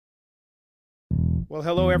Well,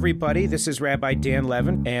 hello, everybody. This is Rabbi Dan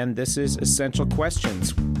Levin, and this is Essential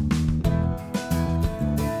Questions.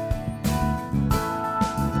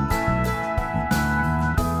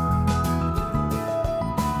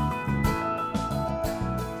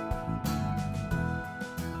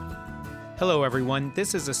 Hello, everyone.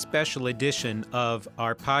 This is a special edition of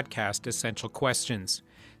our podcast, Essential Questions.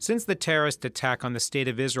 Since the terrorist attack on the State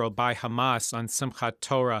of Israel by Hamas on Simchat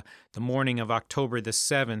Torah, the morning of October the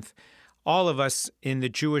 7th, all of us in the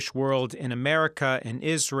Jewish world, in America and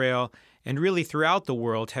Israel, and really throughout the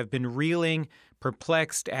world, have been reeling,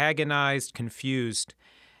 perplexed, agonized, confused.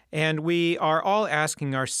 And we are all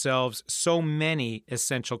asking ourselves so many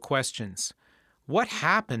essential questions. What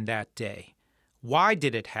happened that day? Why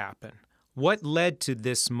did it happen? What led to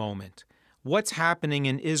this moment? What's happening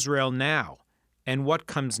in Israel now? And what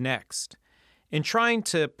comes next? In trying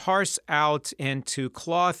to parse out and to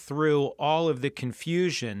claw through all of the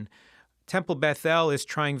confusion, Temple Bethel is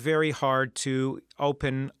trying very hard to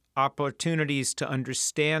open opportunities to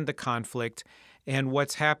understand the conflict and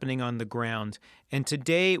what's happening on the ground. And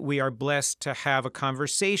today we are blessed to have a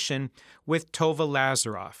conversation with Tovah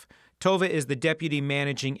Lazaroff. Tovah is the deputy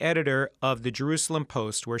managing editor of the Jerusalem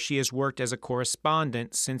Post, where she has worked as a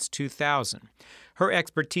correspondent since 2000. Her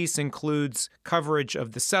expertise includes coverage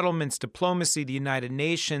of the settlements, diplomacy, the United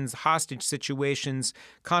Nations, hostage situations,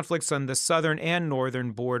 conflicts on the southern and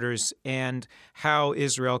northern borders, and how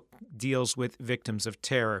Israel deals with victims of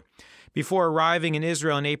terror. Before arriving in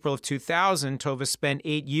Israel in April of 2000, Tovah spent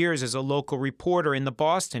 8 years as a local reporter in the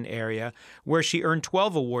Boston area, where she earned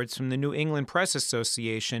 12 awards from the New England Press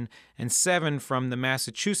Association and 7 from the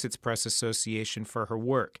Massachusetts Press Association for her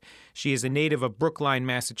work. She is a native of Brookline,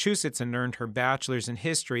 Massachusetts, and earned her bachelor's in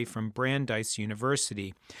history from Brandeis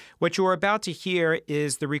University. What you are about to hear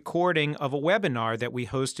is the recording of a webinar that we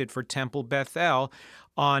hosted for Temple Bethel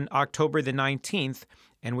on October the 19th,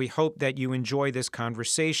 and we hope that you enjoy this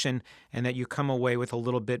conversation and that you come away with a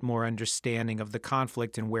little bit more understanding of the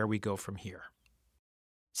conflict and where we go from here.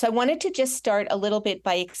 So I wanted to just start a little bit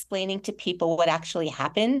by explaining to people what actually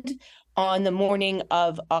happened on the morning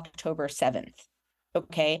of October 7th,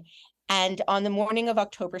 okay? And on the morning of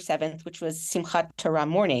October 7th, which was Simchat Torah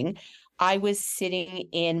morning, I was sitting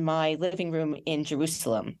in my living room in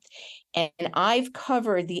Jerusalem. And I've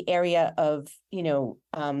covered the area of,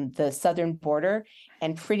 the southern border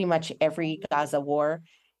and pretty much every Gaza war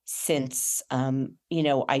since,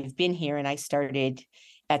 I've been here, and I started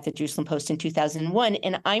at the Jerusalem Post in 2001.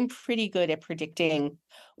 And I'm pretty good at predicting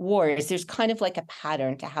wars. There's kind of like a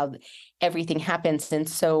pattern to how everything happens. And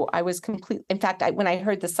so I was in fact, when I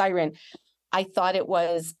heard the siren, I thought it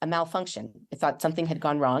was a malfunction. I thought something had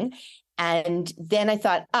gone wrong. And then I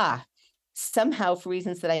thought, somehow, for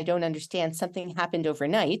reasons that I don't understand, something happened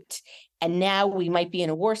overnight, and now we might be in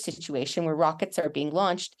a war situation where rockets are being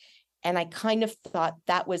launched. And I kind of thought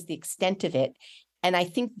that was the extent of it. And I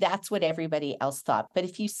think that's what everybody else thought. But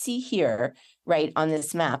if you see here, right on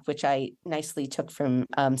this map, which I nicely took from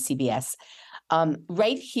CBS,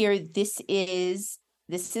 right here, this is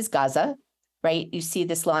Gaza, right? You see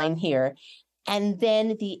this line here. And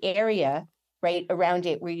then the area right around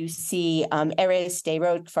it where you see Erez,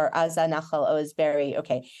 Sderot, Kfar Aza, Nachal Oz, Be'eri.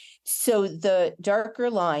 Okay, so the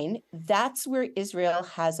darker line, that's where Israel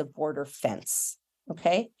has a border fence,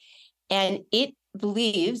 okay? And it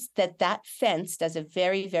believes that that fence does a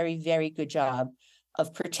very, very, very good job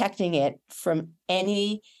of protecting it from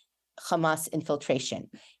any Hamas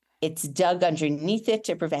infiltration. It's dug underneath it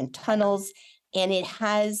to prevent tunnels, and it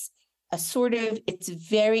has it's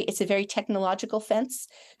a very technological fence.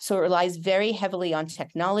 So it relies very heavily on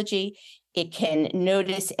technology. It can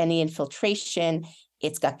notice any infiltration.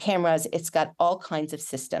 It's got cameras. It's got all kinds of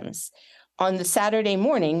systems. On the Saturday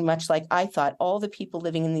morning, much like I thought, all the people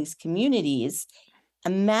living in these communities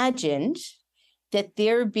imagined that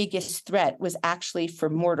their biggest threat was actually for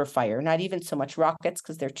mortar fire, not even so much rockets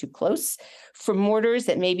because they're too close, for mortars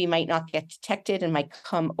that maybe might not get detected and might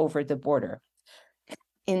come over the border.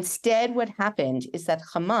 Instead, what happened is that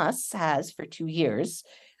Hamas has, for 2 years,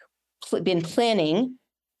 been planning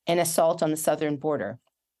an assault on the southern border.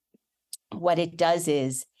 What it does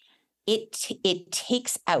is it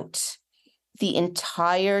takes out the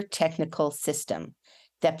entire technical system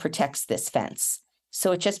that protects this fence.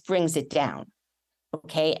 So it just brings it down,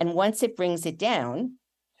 okay? And once it brings it down,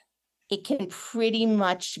 it can pretty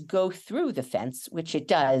much go through the fence, which it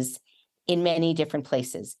does in many different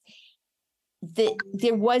places.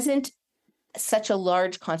 There wasn't such a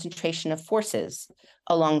large concentration of forces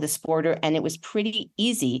along this border, and it was pretty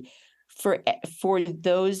easy for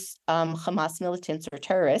those Hamas militants or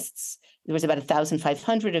terrorists. There was about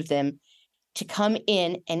 1,500 of them to come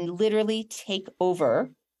in and literally take over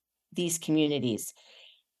these communities.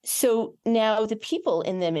 So now the people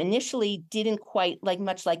in them initially didn't quite, like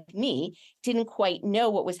much like me, didn't quite know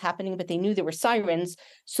what was happening, but they knew there were sirens.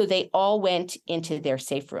 So they all went into their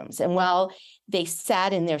safe rooms. And while they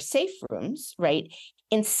sat in their safe rooms, right,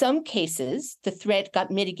 in some cases, the threat got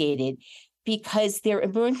mitigated because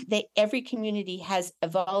every community has a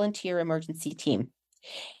volunteer emergency team.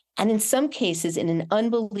 And in some cases, in an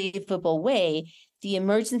unbelievable way, the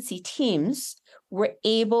emergency teams were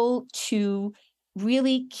able to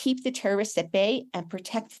really keep the terrorists at bay and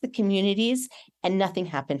protect the communities, and nothing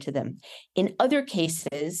happened to them. In other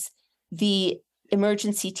cases, the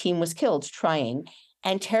emergency team was killed trying,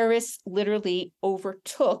 and terrorists literally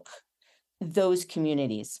overtook those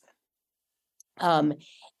communities. And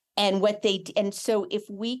so if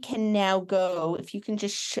we can now go, if you can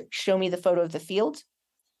just show me the photo of the field.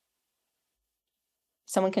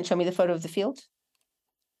 Someone can show me the photo of the field?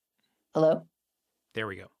 Hello? There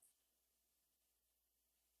we go.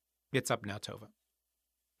 It's up now, Tovah.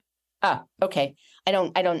 Okay. I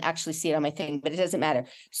don't actually see it on my thing, but it doesn't matter.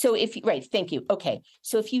 So right, thank you. Okay.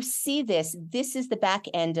 So if you see this is the back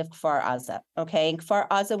end of Kfar Aza. Okay. And Kfar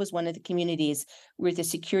Aza was one of the communities where the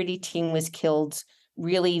security team was killed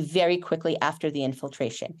really very quickly after the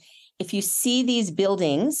infiltration. If you see these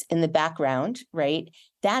buildings in the background, right,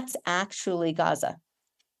 that's actually Gaza.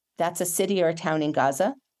 That's a city or a town in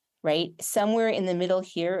Gaza, right? Somewhere in the middle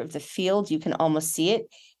here of the field, you can almost see it,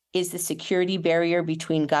 is the security barrier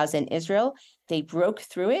between Gaza and Israel. They broke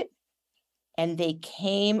through it and they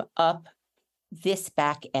came up this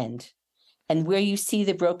back end. And where you see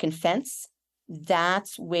the broken fence,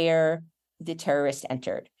 that's where the terrorists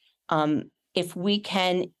entered. If we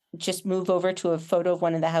can just move over to a photo of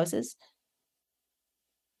one of the houses.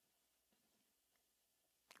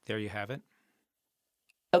 There you have it.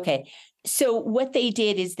 Okay, so what they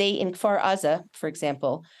did is in Kfar Aza, for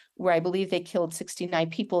example, where I believe they killed 69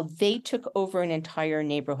 people, they took over an entire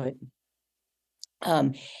neighborhood.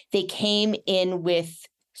 They came in with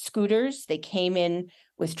scooters, they came in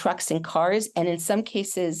with trucks and cars, and in some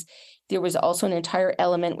cases, there was also an entire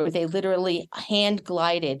element where they literally hand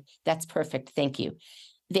glided. That's perfect, thank you.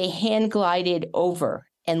 They hand glided over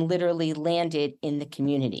and literally landed in the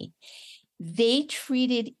community. They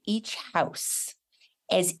treated each house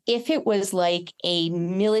as if it was like a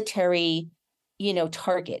military,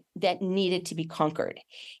 target that needed to be conquered.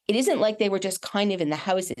 It isn't like they were just kind of in the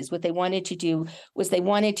houses. What they wanted to do was they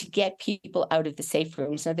wanted to get people out of the safe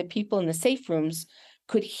rooms. Now, the people in the safe rooms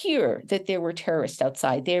could hear that there were terrorists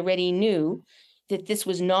outside. They already knew that this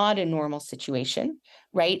was not a normal situation,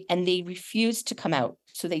 right? And they refused to come out.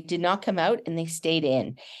 So they did not come out and they stayed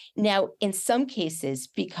in. Now, in some cases,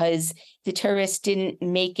 because the terrorists didn't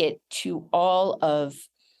make it to all of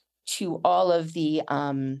the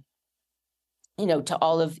to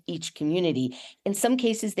all of each community. In some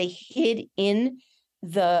cases, they hid in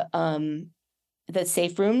the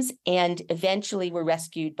safe rooms and eventually were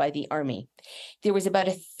rescued by the army. There was about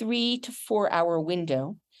a 3 to 4 hour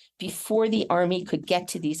window before the army could get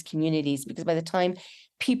to these communities, because by the time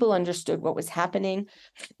people understood what was happening,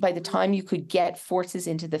 by the time you could get forces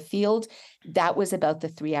into the field, that was about the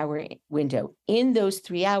 3 hour window. In those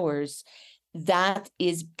 3 hours, that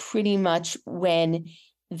is pretty much when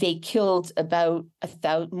they killed about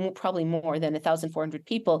 1,000, probably more than 1,400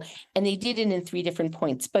 people, and they did it in 3 different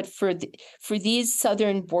points. But for these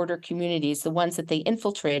southern border communities, the ones that they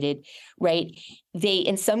infiltrated, right, they,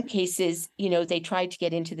 in some cases, they tried to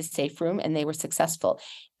get into the safe room and they were successful.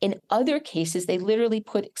 In other cases, they literally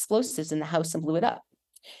put explosives in the house and blew it up.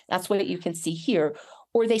 That's what you can see here.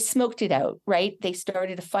 Or they smoked it out, right? They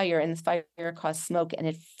started a fire and the fire caused smoke and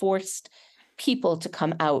it forced people to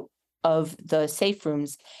come out of the safe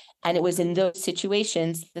rooms. And it was in those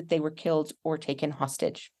situations that they were killed or taken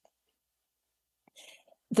hostage.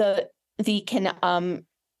 The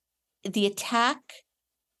attack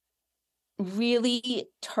really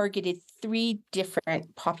targeted 3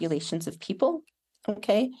 different populations of people,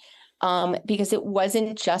 okay? Because it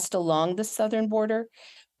wasn't just along the southern border,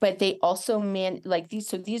 but they also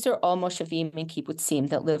these are all Moshavim and Kibbutzim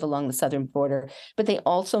that live along the southern border, but they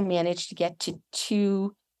also managed to get to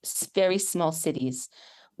 2 very small cities,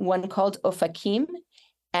 one called Ofakim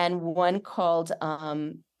and one called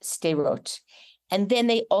Sderot. And then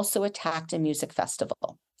they also attacked a music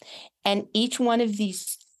festival. And each one of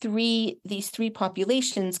these three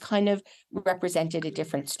populations kind of represented a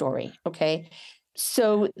different story, okay?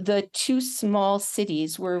 So the 2 small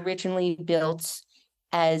cities were originally built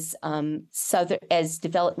as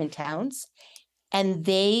development towns, and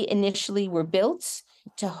they initially were built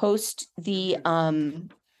to host the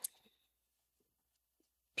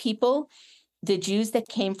people, the Jews that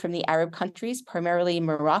came from the Arab countries, primarily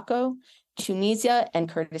Morocco, Tunisia, and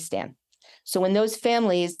Kurdistan. So when those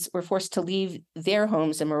families were forced to leave their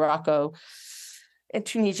homes in Morocco and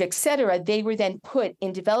Tunisia, et cetera, they were then put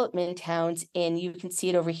in development towns you can see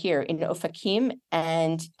it over here, in Ofakim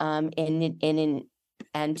and in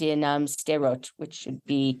Sderot, which should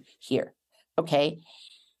be here, okay?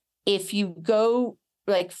 If you go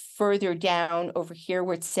like further down over here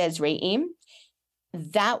where it says Re'im,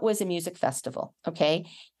 that was a music festival, okay?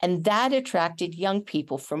 And that attracted young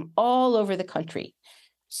people from all over the country.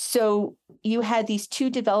 So you had these two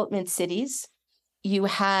development cities. You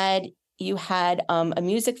had a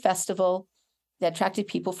music festival that attracted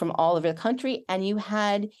people from all over the country, and you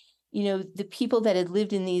had, the people that had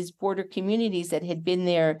lived in these border communities that had been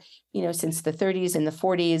there, since the 30s and the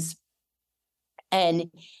 40s, and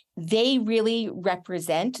they really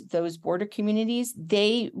represent those border communities.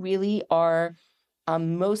 They really are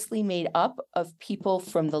mostly made up of people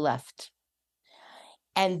from the left.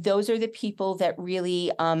 And those are the people that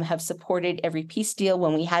really have supported every peace deal.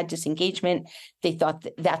 When we had disengagement, they thought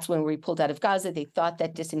that's when we pulled out of Gaza. They thought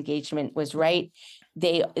that disengagement was right.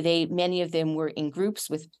 Many of them were in groups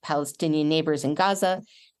with Palestinian neighbors in Gaza.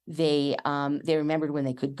 They remembered when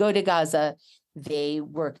they could go to Gaza. They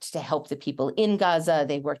worked to help the people in Gaza.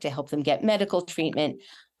 They worked to help them get medical treatment.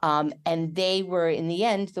 And they were, in the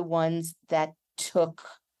end, the ones that took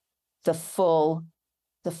the full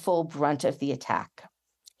brunt of the attack.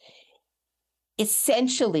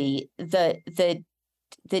 Essentially, the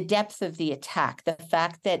depth of the attack, the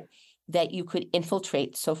fact that you could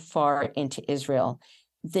infiltrate so far into Israel,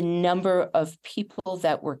 the number of people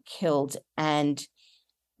that were killed, and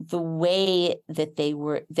the way that they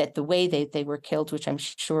were killed, which I'm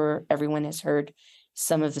sure everyone has heard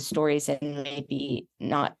some of the stories, and maybe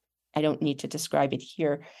not, I don't need to describe it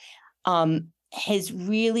here, has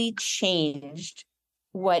really changed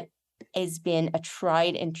what has been a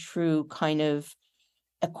tried and true kind of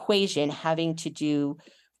equation having to do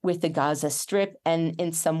with the Gaza Strip, and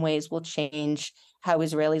in some ways will change how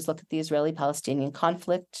Israelis look at the Israeli-Palestinian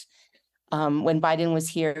conflict. When Biden was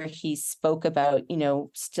here, he spoke about,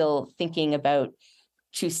 still thinking about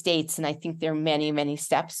two states, and I think there are many, many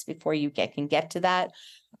steps before you can get to that.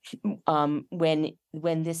 When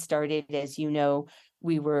this started, as you know,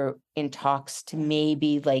 we were in talks to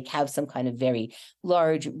maybe have some kind of very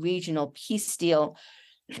large regional peace deal.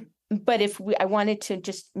 But I wanted to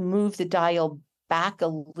just move the dial back a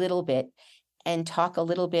little bit and talk a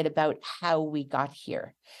little bit about how we got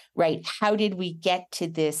here, right? How did we get to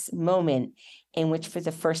this moment in which, for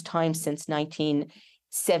the first time since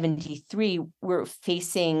 1973, we're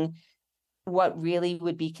facing what really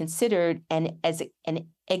would be considered an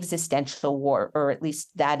existential war, or at least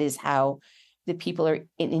that is how the people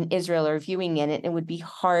in Israel are viewing it. And it would be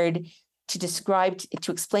hard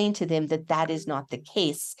to explain to them that is not the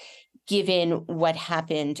case, given what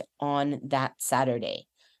happened on that Saturday,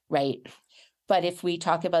 right? But if we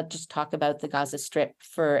talk about the Gaza Strip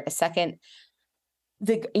for a second,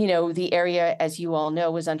 the area, as you all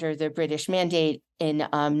know, was under the British mandate in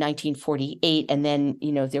 1948, and then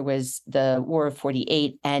there was the War of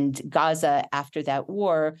 48, and Gaza after that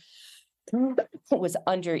war was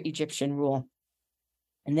under Egyptian rule,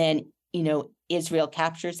 and then Israel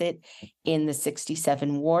captures it in the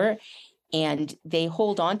 1967 war, and they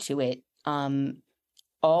hold on to it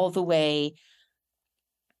all the way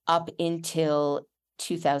up until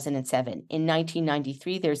 2007. In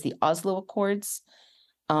 1993, there's the Oslo Accords.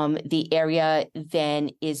 The area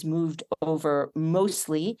then is moved over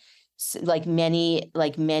mostly, like many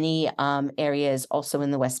areas also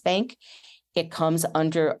in the West Bank. It comes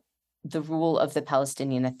under the rule of the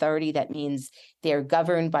Palestinian Authority. That means they're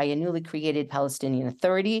governed by a newly created Palestinian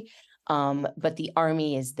Authority, but the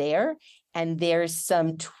army is there, and there's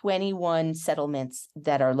some 21 settlements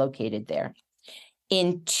that are located there.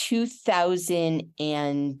 In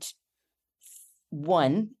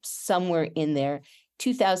 2001, somewhere in there,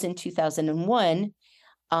 2001,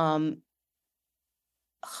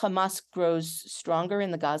 Hamas grows stronger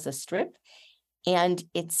in the Gaza Strip, and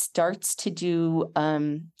it starts to do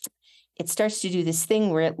this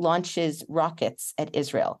thing where it launches rockets at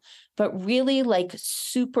Israel, but really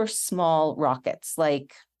super small rockets,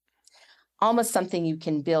 almost something you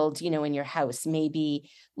can build, in your house, maybe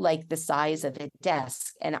the size of a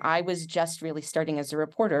desk. And I was just really starting as a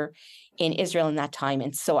reporter in Israel in that time.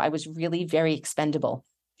 And so I was really very expendable.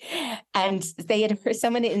 And they had heard,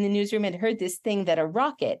 someone in the newsroom had heard this thing that a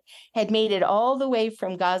rocket had made it all the way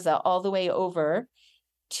from Gaza, all the way over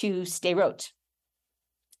to Sderot,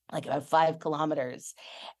 about 5 kilometers.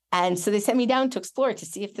 And so they sent me down to explore to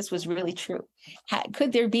see if this was really true.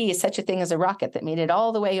 Could there be such a thing as a rocket that made it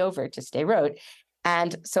all the way over to Sderot?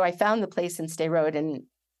 And so I found the place in Sderot, and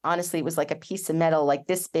honestly, it was like a piece of metal like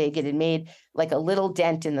this big. It had made like a little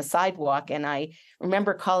dent in the sidewalk. And I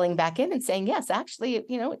remember calling back in and saying, yes, actually,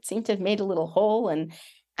 it seemed to have made a little hole, and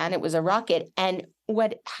it was a rocket. And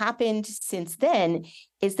what happened since then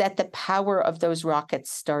is that the power of those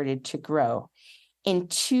rockets started to grow. In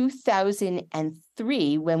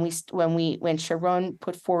 2003, when Sharon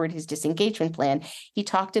put forward his disengagement plan, he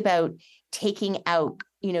talked about taking out,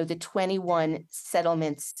 the 21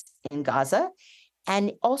 settlements in Gaza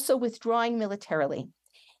and also withdrawing militarily.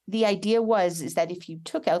 The idea is that if you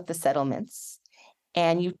took out the settlements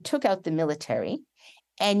and you took out the military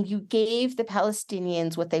and you gave the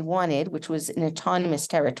Palestinians what they wanted, which was an autonomous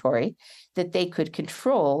territory that they could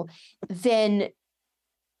control, then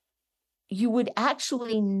you would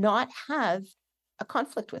actually not have a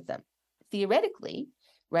conflict with them. Theoretically,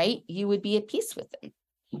 right? You would be at peace with them.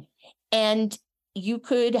 And you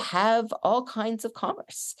could have all kinds of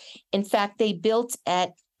commerce. In fact, they built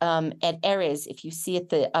at Erez, if you see at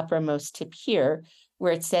the uppermost tip here,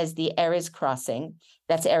 where it says the Erez crossing,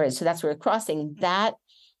 that's Erez, so that's where we're crossing, that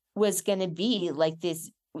was going to be like this,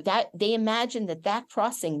 that they imagined that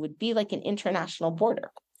crossing would be like an international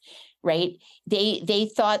border. Right? They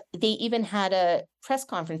thought, they even had a press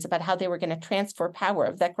conference about how they were going to transfer power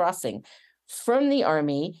of that crossing from the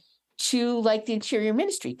army to like the Interior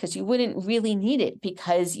Ministry, because you wouldn't really need it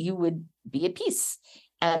because you would be at peace.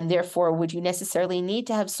 And therefore, would you necessarily need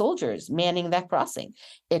to have soldiers manning that crossing?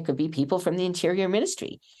 It could be people from the Interior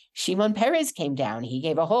Ministry. Shimon Peres came down. He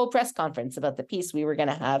gave a whole press conference about the peace we were going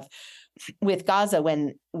to have with Gaza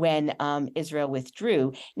when Israel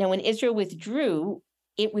withdrew. Now, when Israel withdrew,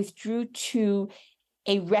 it withdrew to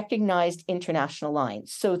a recognized international line.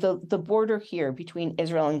 So the border here between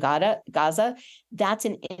Israel and Gaza, that's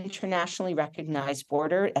an internationally recognized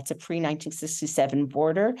border. That's a pre-1967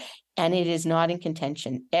 border, and it is not in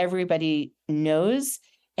contention. Everybody knows,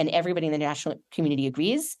 and everybody in the national community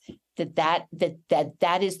agrees that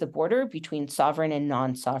is the border between sovereign and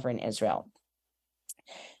non-sovereign Israel.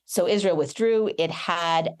 So Israel withdrew. It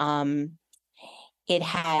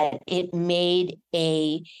made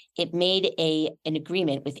an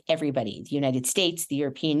agreement with everybody, the United States, the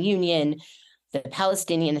European Union, the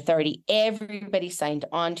Palestinian Authority. Everybody signed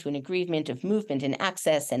on to an agreement of movement and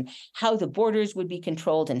access and how the borders would be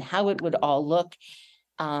controlled and how it would all look.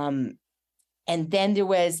 And then there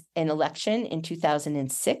was an election in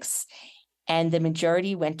 2006, and the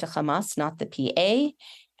majority went to Hamas, not the PA.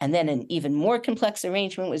 And then an even more complex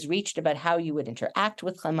arrangement was reached about how you would interact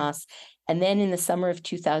with Hamas. And then in the summer of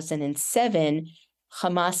 2007,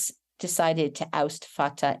 Hamas decided to oust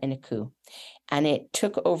Fatah in a coup, and it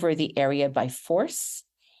took over the area by force.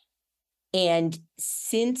 And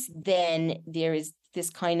since then, there is this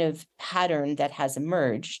kind of pattern that has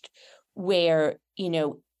emerged where,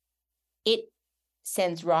 it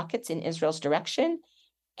sends rockets in Israel's direction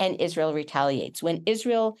and Israel retaliates. When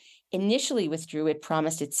Israel initially withdrew, it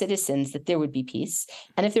promised its citizens that there would be peace.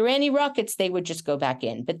 And if there were any rockets, they would just go back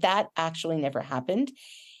in. But that actually never happened.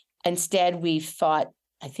 Instead, we fought,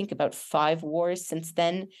 I think, about 5 wars since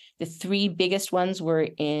then. The 3 biggest ones were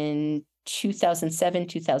in 2007,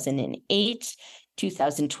 2008,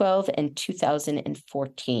 2012, and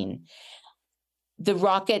 2014. The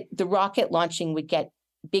rocket launching would get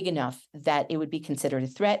big enough that it would be considered a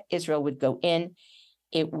threat. Israel would go in.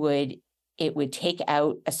 It would take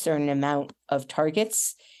out a certain amount of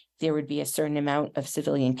targets. There would be a certain amount of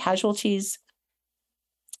civilian casualties.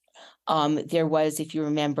 There was, if you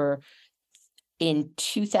remember, in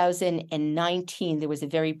 2019, there was a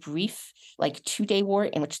very brief, 2-day war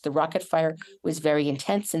in which the rocket fire was very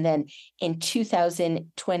intense. And then in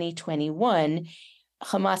 2021,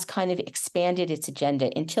 Hamas kind of expanded its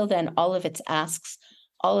agenda. Until then, all of its asks,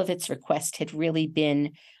 all of its requests had really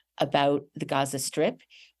been about the Gaza Strip,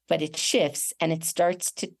 but it shifts and it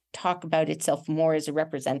starts to talk about itself more as a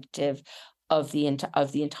representative of the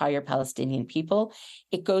entire Palestinian people.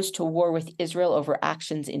 It goes to war with Israel over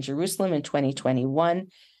actions in Jerusalem in 2021.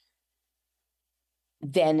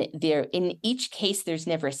 Then in each case, there's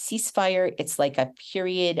never a ceasefire. It's like a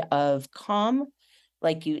period of calm.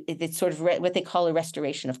 It's sort of what they call a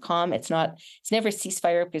restoration of calm. It's never a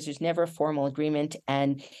ceasefire because there's never a formal agreement,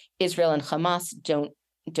 and Israel and Hamas don't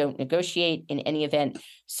negotiate in any event.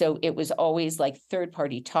 So it was always like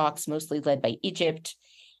third-party talks, mostly led by Egypt.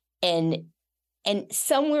 And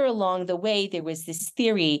somewhere along the way, there was this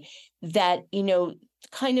theory that,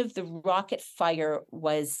 kind of the rocket fire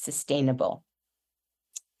was sustainable.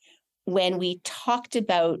 when we talked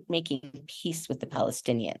about making peace with the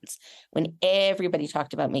Palestinians, when everybody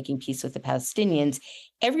talked about making peace with the Palestinians,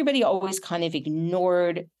 everybody always kind of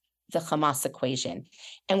ignored the Hamas equation.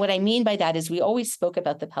 And what I mean by that is we always spoke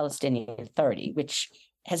about the Palestinian Authority, which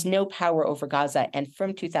has no power over Gaza, and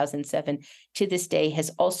from 2007 to this day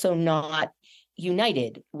has also not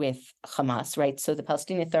united with Hamas, right? So the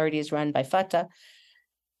Palestinian Authority is run by Fatah,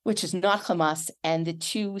 which is not Hamas, and the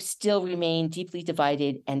two still remain deeply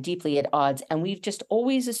divided and deeply at odds. And we've just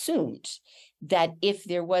always assumed that if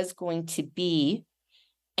there was going to be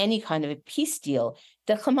any kind of a peace deal,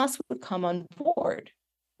 that Hamas would come on board,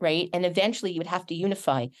 right? And eventually you would have to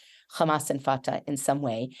unify Hamas and Fatah in some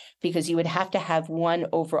way, because you would have to have one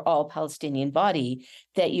overall Palestinian body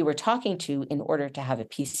that you were talking to in order to have a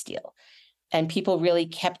peace deal. And people really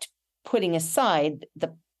kept putting aside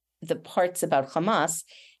the parts about Hamas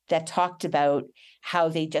that talked about how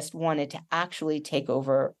they just wanted to actually take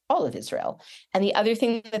over all of Israel. And the other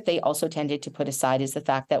thing that they also tended to put aside is the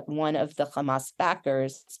fact that one of the Hamas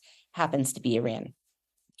backers happens to be Iran,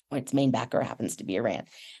 or its main backer happens to be Iran.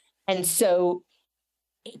 And so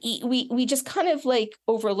we just kind of like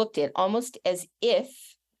overlooked it, almost as if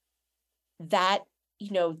that,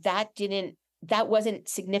 that wasn't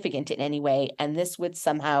significant in any way, and this would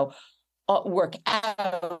somehow work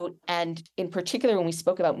out. And in particular, when we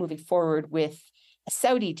spoke about moving forward with a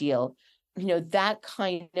Saudi deal, that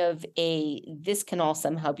kind of this can all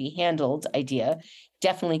somehow be handled idea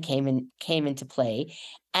definitely came into play.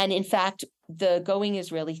 And in fact, the going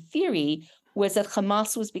Israeli theory was that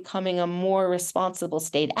Hamas was becoming a more responsible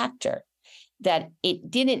state actor, that it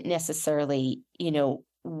didn't necessarily,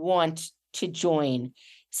 want to join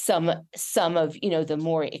some of, the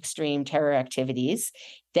more extreme terror activities,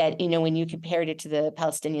 that, when you compared it to the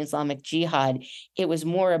Palestinian Islamic Jihad, it was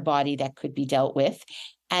more a body that could be dealt with.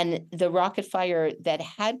 And the rocket fire that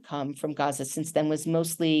had come from Gaza since then was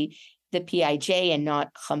mostly the PIJ and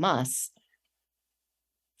not Hamas.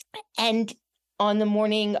 And on the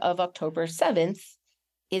morning of October 7th,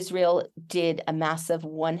 Israel did a massive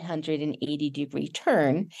 180-degree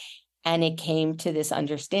turn, and it came to this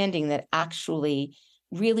understanding that actually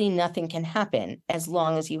really nothing can happen as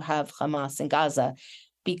long as you have Hamas in Gaza,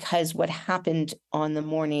 because what happened on the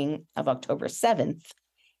morning of October 7th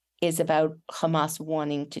is about Hamas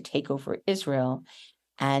wanting to take over Israel.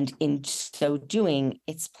 And in so doing,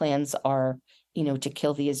 its plans are, to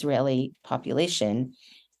kill the Israeli population.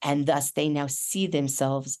 And thus they now see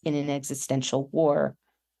themselves in an existential war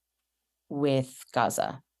with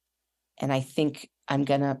Gaza. And I think I'm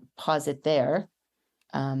going to pause it there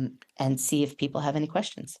and see if people have any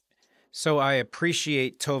questions. So I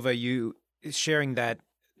appreciate, Tovah, you sharing that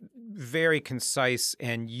very concise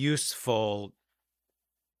and useful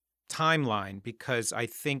timeline, because I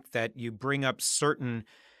think that you bring up certain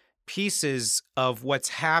pieces of what's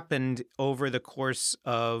happened over the course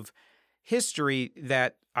of history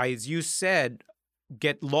that, as you said,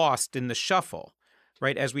 get lost in the shuffle,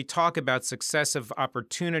 right? As we talk about successive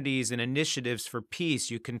opportunities and initiatives for peace,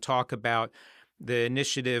 you can talk about the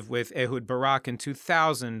initiative with Ehud Barak in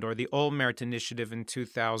 2000, or the Olmert initiative in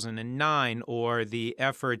 2009, or the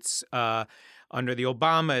efforts under the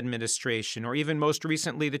Obama administration, or even most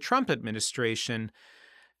recently the Trump administration.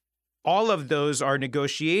 All of those are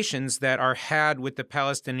negotiations that are had with the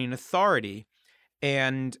Palestinian Authority.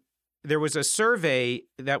 And there was a survey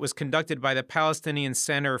that was conducted by the Palestinian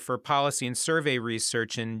Center for Policy and Survey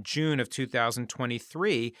Research in June of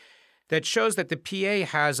 2023 that shows that the PA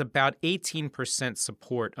has about 18%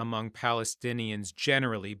 support among Palestinians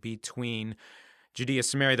generally between Judea,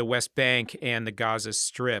 Samaria, the West Bank, and the Gaza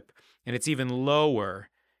Strip. And it's even lower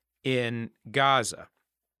in Gaza.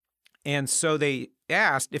 And so they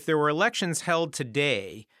asked if there were elections held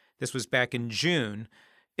today, this was back in June,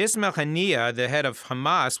 Ismail Haniyeh, the head of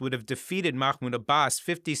Hamas, would have defeated Mahmoud Abbas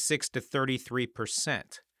 56 to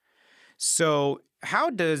 33%. So how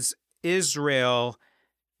does Israel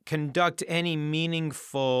conduct any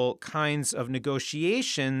meaningful kinds of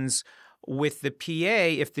negotiations with the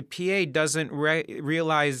PA if the PA doesn't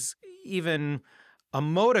realize even a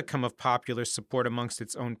modicum of popular support amongst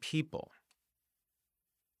its own people?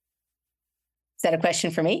 Is that a question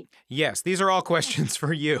for me? Yes, these are all questions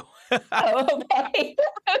for you. Oh, okay.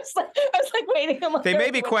 I was like waiting. They may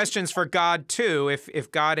be questions for God, too, if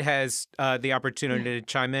God has the opportunity to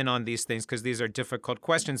chime in on these things, because these are difficult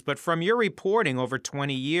questions. But from your reporting over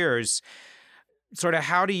 20 years, sort of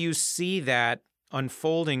how do you see that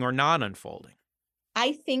unfolding or not unfolding?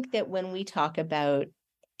 I think that when we talk about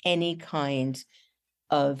any kind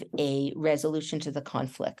of a resolution to the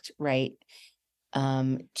conflict, right,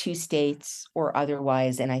 two states or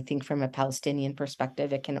otherwise. And I think from a Palestinian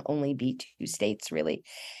perspective, it can only be two states, really.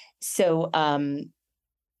 So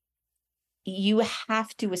you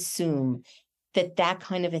have to assume that that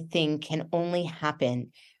kind of a thing can only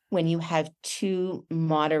happen when you have two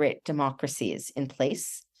moderate democracies in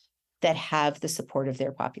place that have the support of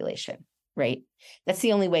their population, right? That's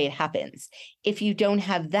the only way it happens. If you don't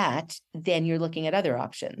have that, then you're looking at other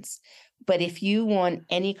options. But if you want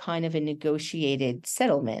any kind of a negotiated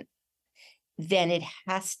settlement, then it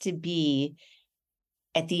has to be,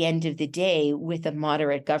 at the end of the day, with a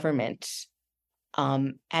moderate government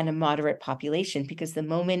and a moderate population, because the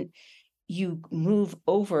moment you move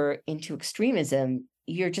over into extremism,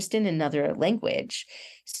 you're just in another language.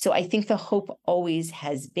 So I think the hope always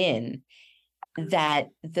has been that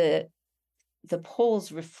the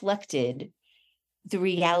polls reflected the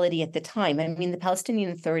reality at the time. I mean, the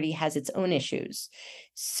Palestinian Authority has its own issues.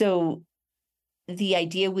 So the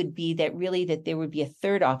idea would be that really that there would be a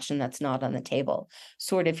third option that's not on the table.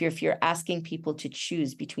 Sort of if you're asking people to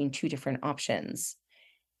choose between two different options,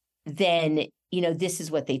 then, this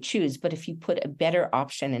is what they choose. But if you put a better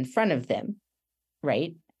option in front of them,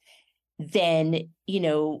 right, then,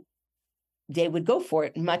 they would go for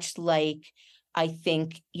it. Much like, I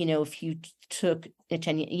think, if you took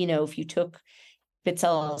Netanyahu, if you took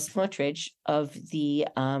Bezalel Smotrich of the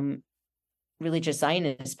Religious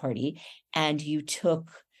Zionist Party, and you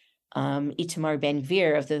took Itamar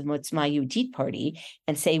Ben-Gvir of the Motzma Yehudit Party,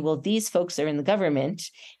 and say, well, these folks are in the government,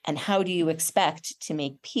 and how do you expect to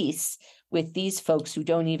make peace with these folks who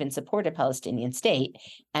don't even support a Palestinian state?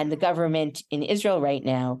 And the government in Israel right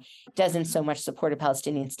now doesn't so much support a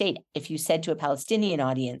Palestinian state. If you said to a Palestinian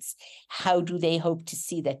audience, how do they hope to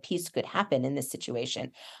see that peace could happen in this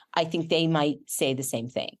situation? I think they might say the same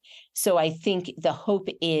thing. So I think the hope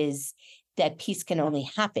is that peace can only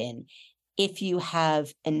happen if you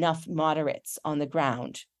have enough moderates on the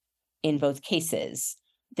ground in both cases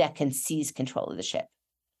that can seize control of the ship.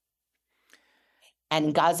 And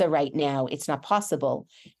in Gaza right now, it's not possible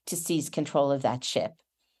to seize control of that ship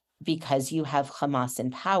because you have Hamas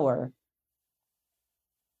in power,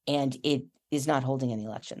 and it is not holding any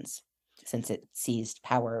elections since it seized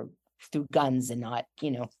power through guns and not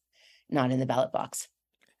in the ballot box.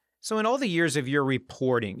 So in all the years of your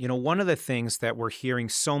reporting, one of the things that we're hearing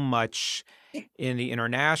so much in the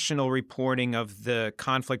international reporting of the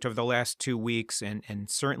conflict over the last 2 weeks, and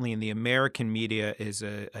certainly in the American media, is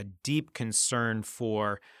a deep concern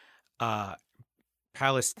for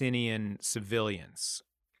Palestinian civilians.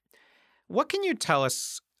 What can you tell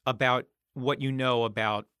us about what you know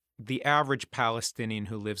about the average Palestinian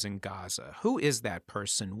who lives in Gaza? Who is that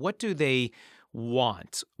person? What do they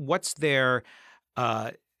want? What's their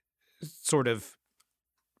sort of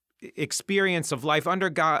experience of life under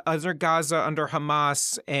Gaza, under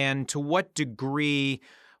Hamas, and to what degree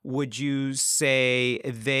would you say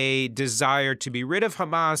they desire to be rid of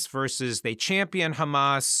Hamas versus they champion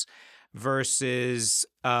Hamas versus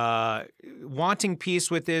wanting peace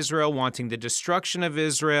with Israel, wanting the destruction of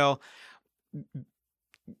Israel?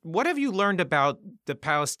 What have you learned about the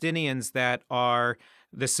Palestinians that are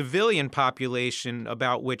the civilian population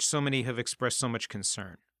about which so many have expressed so much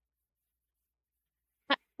concern?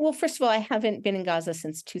 Well, first of all, I haven't been in Gaza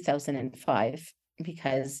since 2005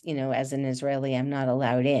 because, as an Israeli, I'm not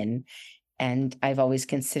allowed in. And I've always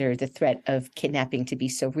considered the threat of kidnapping to be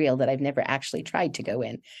so real that I've never actually tried to go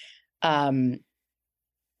in.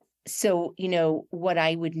 So, what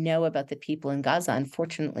I would know about the people in Gaza,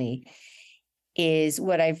 unfortunately, is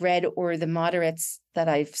what I've read or the moderates that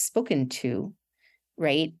I've spoken to,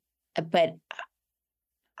 right? But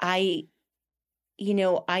I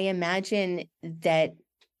imagine that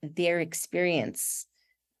their experience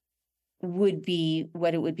would be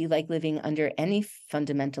what it would be like living under any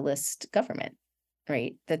fundamentalist government,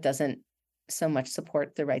 right? That doesn't so much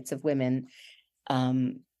support the rights of women,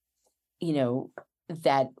 that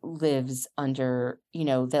lives under,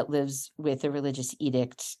 that lives with a religious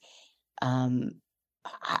edict. And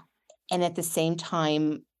at the same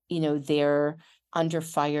time, they're under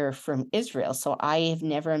fire from Israel. So I have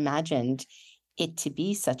never imagined it to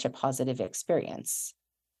be such a positive experience.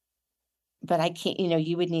 But I can't,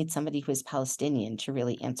 you would need somebody who is Palestinian to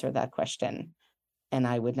really answer that question. And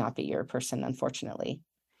I would not be your person, unfortunately.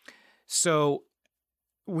 So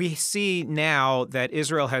we see now that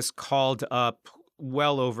Israel has called up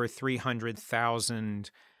well over 300,000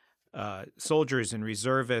 soldiers and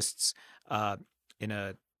reservists. In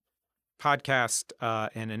a podcast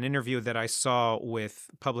and an interview that I saw with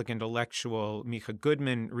public intellectual Micha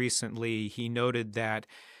Goodman recently, he noted that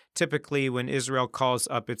typically when Israel calls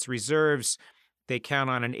up its reserves, they count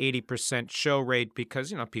on an 80% show rate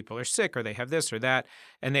because, people are sick or they have this or that.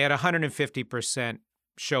 And they had 150%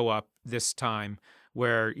 show up this time,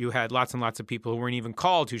 where you had lots and lots of people who weren't even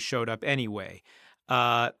called who showed up anyway.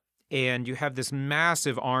 And you have this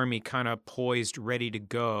massive army kind of poised, ready to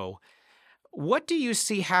go. What do you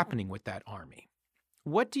see happening with that army?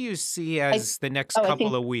 What do you see as the next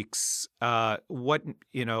couple of weeks? Do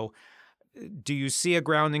you see a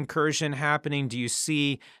ground incursion happening? Do you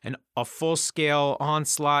see a full-scale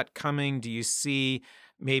onslaught coming? Do you see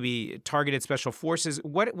maybe targeted special forces?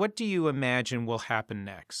 What do you imagine will happen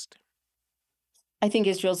next? I think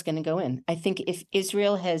Israel's going to go in. I think if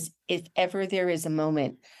ever there is a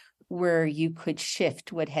moment where you could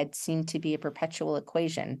shift what had seemed to be a perpetual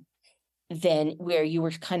equation, then where you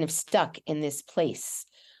were kind of stuck in this place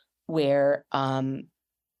where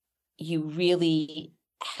you really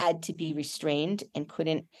had to be restrained and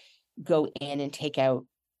couldn't go in and take out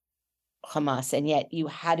Hamas, and yet you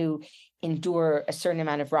had to endure a certain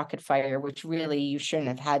amount of rocket fire, which really you shouldn't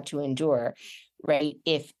have had to endure, right?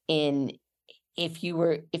 If there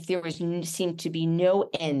seemed to be no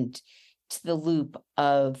end to the loop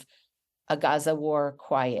of a Gaza war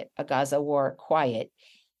quiet,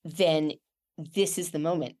 then this is the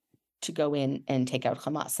moment to go in and take out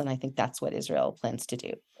Hamas. And I think that's what Israel plans to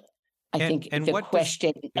do. I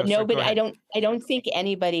don't think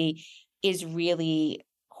anybody is really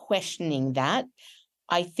questioning that.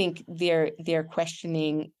 I think they're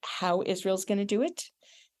questioning how Israel's going to do it.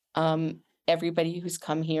 Everybody who's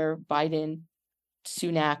come here, Biden,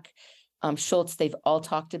 Sunak, Schultz, they've all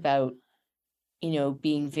talked about,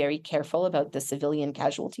 being very careful about the civilian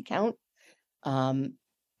casualty count. The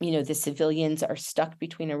civilians are stuck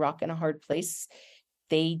between a rock and a hard place.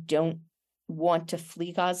 They don't want to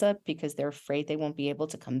flee Gaza because they're afraid they won't be able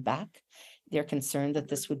to come back. They're concerned that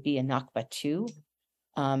this would be a Nakba 2,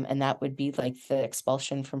 and that would be like the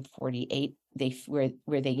expulsion from 48. They fled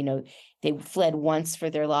once for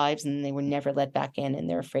their lives and they were never let back in, and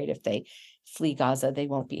they're afraid if they flee Gaza, they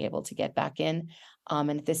won't be able to get back in. And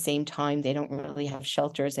at the same time, they don't really have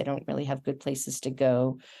shelters. They don't really have good places to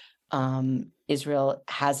go. Israel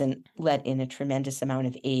hasn't let in a tremendous amount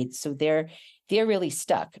of aid. So they're really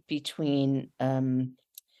stuck between,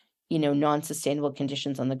 non-sustainable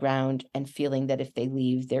conditions on the ground and feeling that if they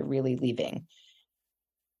leave, they're really leaving.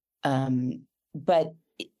 But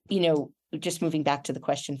just moving back to the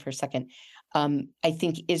question for a second, I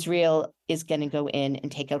think Israel is going to go in and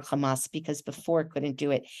take out Hamas because before it couldn't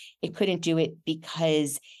do it. It couldn't do it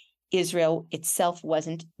because Israel itself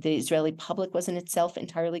the Israeli public wasn't itself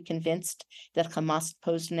entirely convinced that Hamas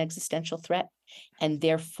posed an existential threat, and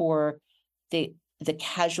therefore the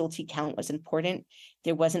casualty count was important.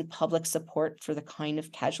 There wasn't public support for the kind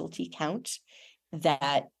of casualty count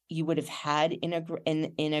that you would have had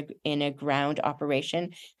in a ground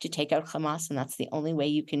operation to take out Hamas, and that's the only way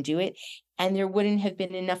you can do it. And there wouldn't have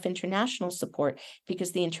been enough international support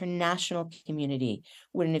because the international community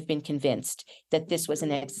wouldn't have been convinced that this was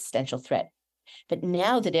an existential threat. But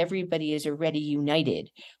now that everybody is already united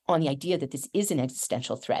on the idea that this is an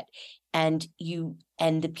existential threat, and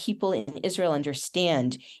the people in Israel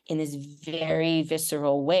understand in this very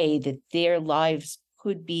visceral way that their lives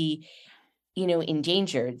could be in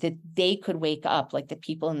danger, that they could wake up like the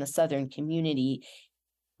people in the southern communities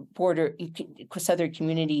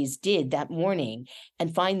did that morning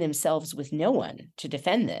and find themselves with no one to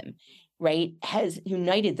defend them, right, has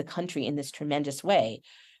united the country in this tremendous way.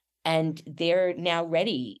 And they're now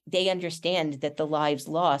ready. They understand that the lives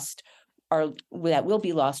will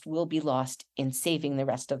be lost in saving the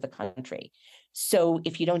rest of the country. So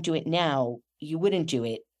if you don't do it now, you wouldn't do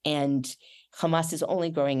it. And Hamas is only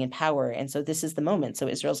growing in power. And so this is the moment. So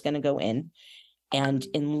Israel's going to go in. And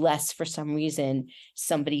unless for some reason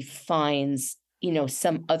somebody finds,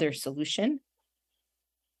 some other solution,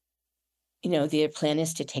 their plan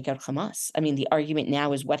is to take out Hamas. I mean, the argument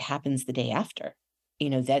now is what happens the day after.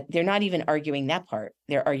 That they're not even arguing that part.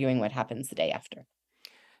 They're arguing what happens the day after.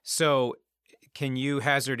 So can you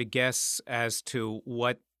hazard a guess as to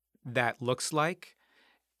what that looks like?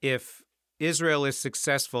 If Israel is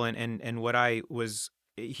successful, and what I was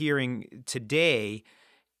hearing today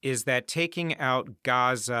is that taking out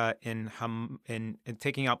Gaza and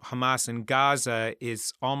taking out Hamas in Gaza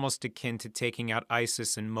is almost akin to taking out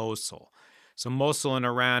ISIS in Mosul. So Mosul in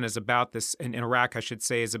Iran is about this, in Iraq, I should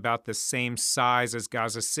say, is about the same size as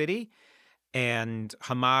Gaza City, and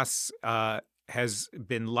Hamas has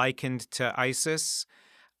been likened to ISIS.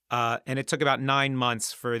 And it took about 9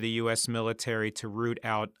 months for the U.S. military to root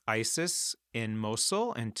out ISIS in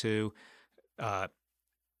Mosul and to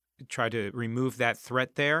try to remove that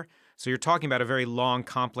threat there. So you're talking about a very long,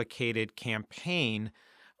 complicated campaign.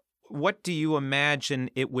 What do you imagine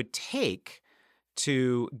it would take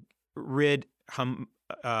to rid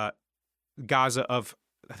Gaza of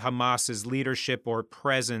Hamas's leadership or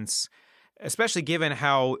presence, especially given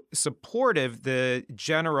how supportive the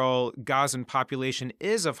general Gazan population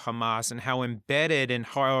is of Hamas and how embedded and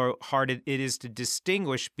how hard it is to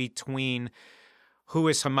distinguish between who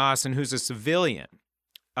is Hamas and who's a civilian?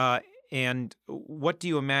 And what do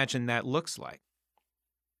you imagine that looks like?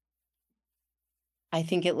 I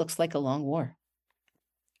think it looks like a long war.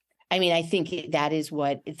 I mean, I think that is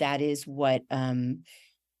what the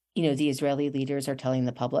Israeli leaders are telling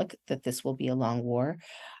the public, that this will be a long war.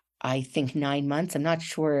 I think 9 months. I'm not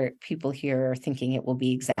sure people here are thinking it will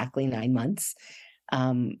be exactly 9 months,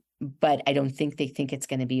 but I don't think they think it's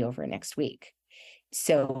going to be over next week.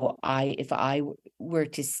 So if I were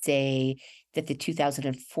to say that the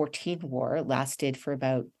 2014 war lasted for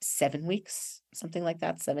about 7 weeks, something like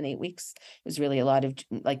that, 7-8 weeks, it was really a lot of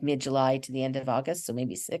like mid-July to the end of August, so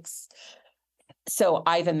maybe 6. So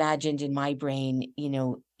I've imagined in my brain,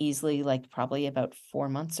 easily like probably about 4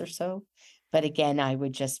 months or so. But again, I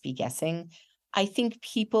would just be guessing. I think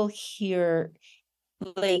people here,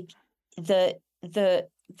 like the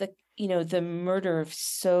murder of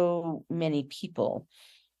so many people,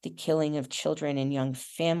 the killing of children and young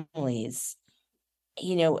families,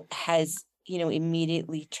 has,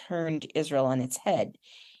 immediately turned Israel on its head.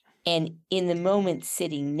 And in the moment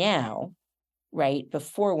sitting now, right,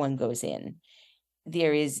 before one goes in,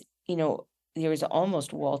 there is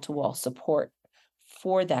almost wall-to-wall support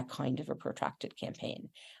for that kind of a protracted campaign.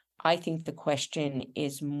 I think the question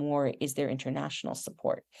is more, is there international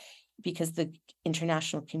support? Because the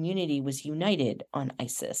international community was united on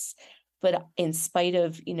ISIS. But in spite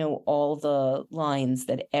of, all the lines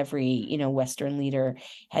that every, Western leader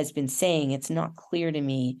has been saying, it's not clear to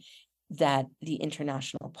me that the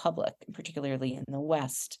international public, particularly in the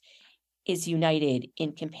West, is united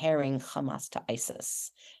in comparing Hamas to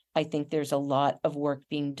ISIS. I think there's a lot of work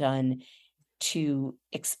being done to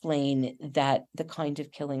explain that the kind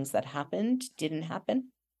of killings that happened didn't happen.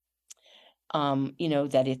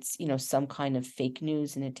 That it's, some kind of fake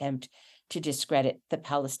news, an attempt to discredit the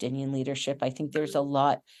Palestinian leadership. I think there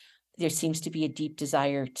seems to be a deep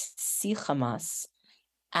desire to see Hamas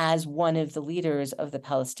as one of the leaders of the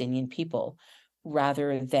Palestinian people,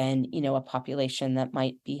 rather than, a population that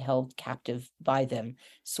might be held captive by them,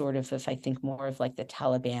 sort of, if I think more of like the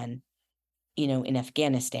Taliban, in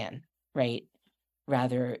Afghanistan, right?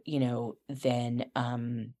 Rather, than,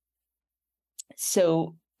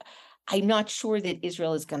 so I'm not sure that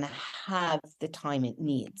Israel is going to have the time it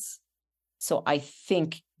needs. So I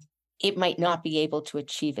think it might not be able to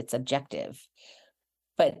achieve its objective,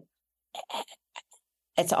 but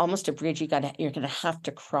it's almost a bridge you're going to have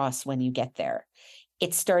to cross when you get there.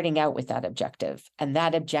 It's starting out with that objective, and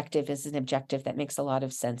that objective is an objective that makes a lot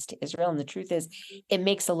of sense to Israel. And the truth is, it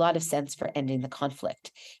makes a lot of sense for ending the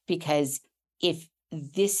conflict, because if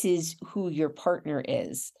this is who your partner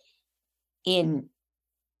is in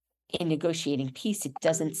negotiating peace, it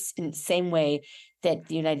doesn't, in the same way that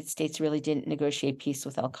the United States really didn't negotiate peace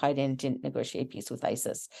with Al-Qaeda and didn't negotiate peace with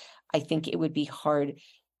ISIS. I think it would be hard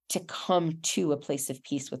to come to a place of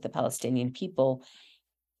peace with the Palestinian people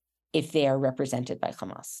if they are represented by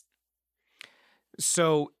Hamas.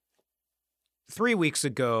 So 3 weeks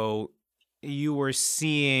ago, you were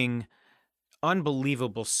seeing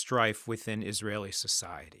unbelievable strife within Israeli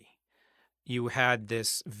society. You had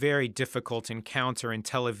this very difficult encounter in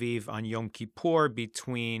Tel Aviv on Yom Kippur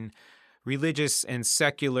between religious and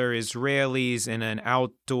secular Israelis in an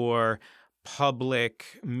outdoor,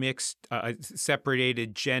 public, mixed,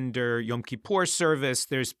 separated gender Yom Kippur service.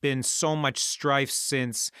 There's been so much strife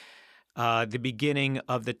since the beginning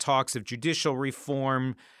of the talks of judicial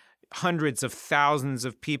reform. Hundreds of thousands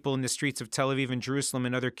of people in the streets of Tel Aviv and Jerusalem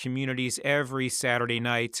and other communities every Saturday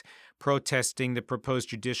night protesting the proposed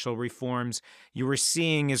judicial reforms. You were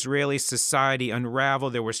seeing Israeli society unravel.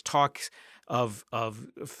 There was talk of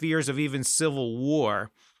fears of even civil war.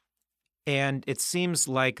 And it seems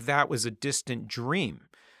like that was a distant dream.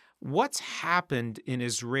 What's happened in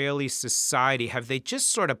Israeli society? Have they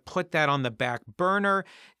just sort of put that on the back burner?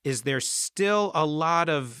 Is there still a lot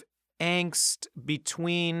of angst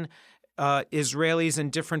between Israelis in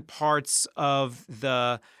different parts of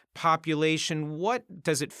the population? What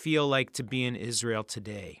does it feel like to be in Israel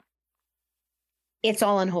today? It's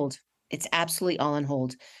all on hold. It's absolutely all on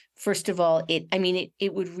hold. First of all,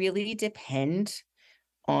 it would really depend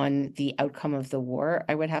on the outcome of the war,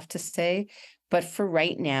 I would have to say. But for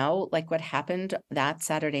right now, like what happened that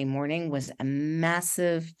Saturday morning was a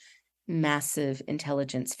massive massive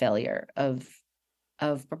intelligence failure of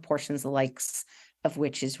proportions the likes of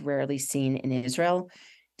which is rarely seen in Israel.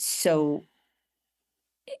 So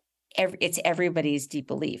it's everybody's deep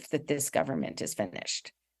belief that this government is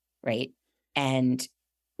finished, right? And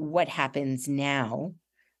what happens now,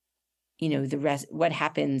 what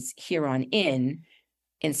happens here on in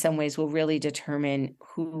some ways will really determine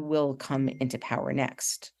who will come into power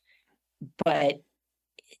next. But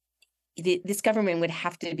this government would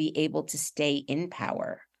have to be able to stay in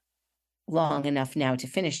power long enough now to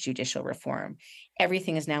finish judicial reform.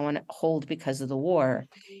 Everything is now on hold because of the war.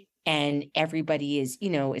 And everybody is,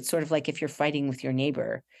 it's sort of like if you're fighting with your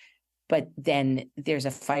neighbor, but then there's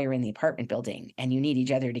a fire in the apartment building and you need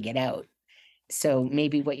each other to get out. So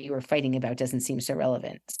maybe what you were fighting about doesn't seem so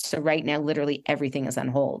relevant. So right now, literally everything is on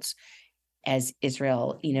hold as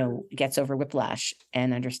Israel, gets over whiplash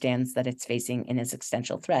and understands that it's facing an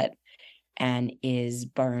existential threat and is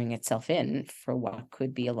burrowing itself in for what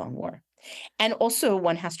could be a long war. And also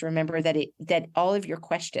one has to remember that all of your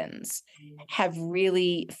questions have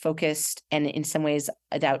really focused, and in some ways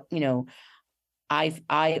about,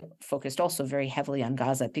 I focused also very heavily on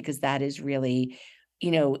Gaza because that is really,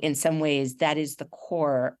 in some ways that is the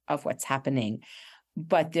core of what's happening.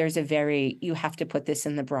 But you have to put this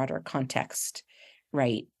in the broader context,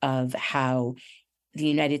 right, of how the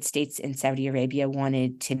United States and Saudi Arabia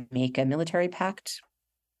wanted to make a military pact.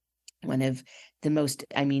 One of the most,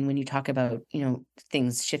 when you talk about,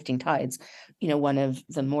 things shifting tides, one of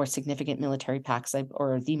the more significant military pacts,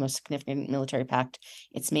 or the most significant military pact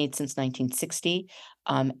it's made since 1960.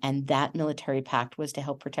 And that military pact was to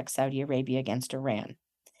help protect Saudi Arabia against Iran.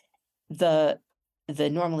 The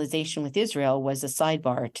normalization with Israel was a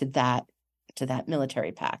sidebar to that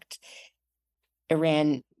military pact.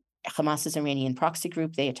 Hamas's Iranian proxy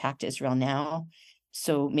group, they attacked Israel now.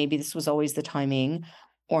 So maybe this was always the timing,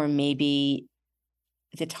 or maybe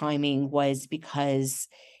the timing was because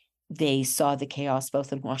they saw the chaos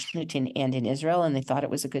both in Washington and in Israel, and they thought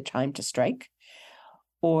it was a good time to strike.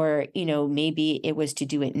 Or, maybe it was to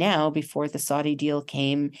do it now before the Saudi deal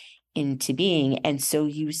came into being. And so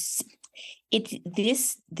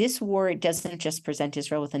this war doesn't just present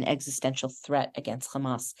Israel with an existential threat against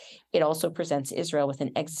Hamas. It also presents Israel with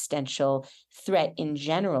an existential threat in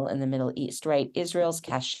general in the Middle East, right? Israel's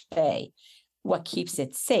cachet, what keeps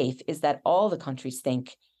it safe is that all the countries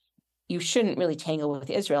think you shouldn't really tangle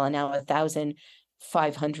with Israel. And now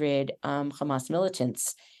 1,500 Hamas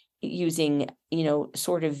militants using,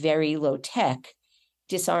 sort of very low tech,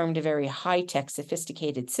 disarmed a very high tech,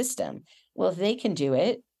 sophisticated system. Well, if they can do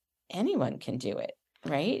it, anyone can do it,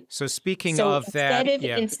 right? So speaking of that,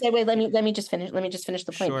 wait, let me just finish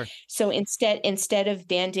the point. Sure. So instead of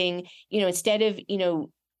banding,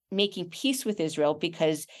 making peace with Israel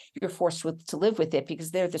because you're forced to live with it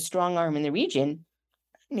because they're the strong arm in the region,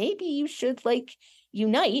 maybe you should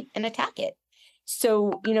unite and attack it.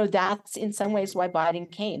 So, that's in some ways why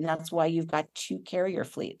Biden came. That's why you've got 2 carrier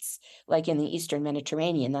fleets, like in the Eastern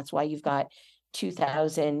Mediterranean. That's why you've got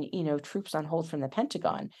 2,000, troops on hold from the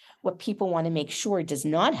Pentagon. What people want to make sure does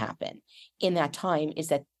not happen in that time is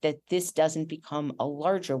that this doesn't become a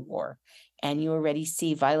larger war. And you already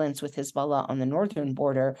see violence with Hezbollah on the northern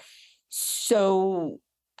border. So,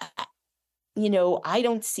 I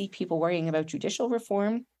don't see people worrying about judicial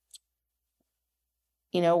reform,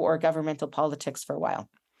 or governmental politics for a while.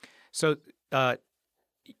 So,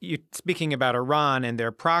 you're speaking about Iran and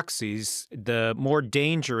their proxies. The more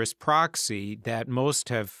dangerous proxy that most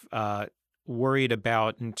have worried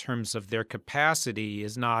about in terms of their capacity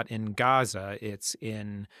is not in Gaza, it's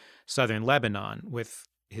in southern Lebanon with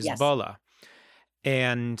Hezbollah. Yes.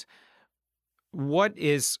 And what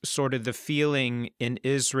is sort of the feeling in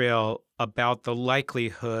Israel about the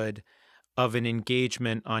likelihood of an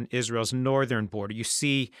engagement on Israel's northern border? You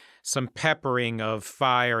see some peppering of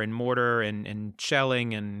fire and mortar and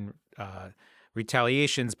shelling and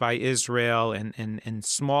retaliations by Israel and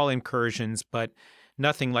small incursions, but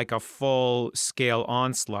nothing like a full-scale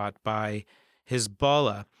onslaught by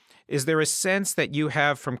Hezbollah. Is there a sense that you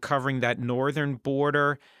have from covering that northern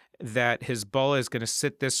border that Hezbollah is going to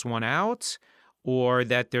sit this one out, or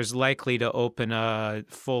that there's likely to open a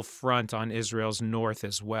full front on Israel's north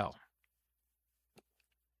as well?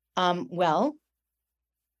 Well,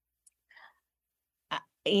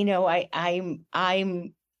 I've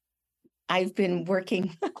been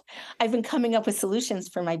working, I've been coming up with solutions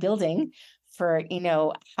for my building for,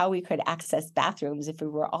 how we could access bathrooms if we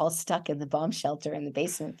were all stuck in the bomb shelter in the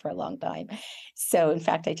basement for a long time. So in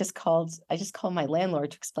fact, I just called my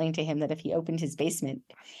landlord to explain to him that if he opened his basement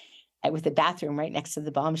with the bathroom right next to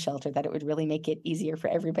the bomb shelter, that it would really make it easier for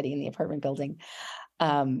everybody in the apartment building.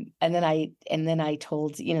 And then I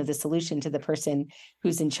told, the solution to the person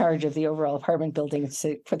who's in charge of the overall apartment building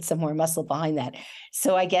to put some more muscle behind that.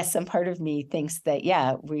 So I guess some part of me thinks that,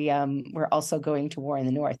 yeah, we're also going to war in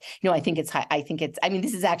the north. No, I think it's high. I mean,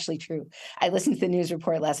 this is actually true. I listened to the news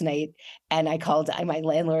report last night and I called my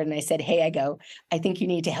landlord and I said, hey, I think you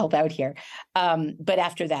need to help out here. But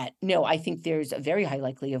after that, no, I think there's a very high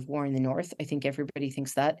likelihood of war in the north. I think everybody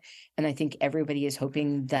thinks that. And I think everybody is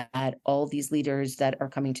hoping that all these leaders that are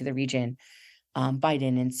coming to the region,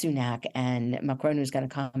 Biden and Sunak and Macron, who's going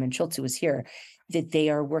to come, and Schultz, who is here, that they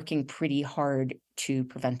are working pretty hard to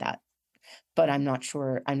prevent that. But I'm not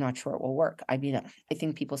sure it will work. I mean, I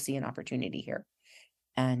think people see an opportunity here.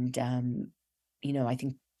 And, I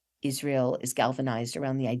think Israel is galvanized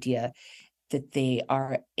around the idea that they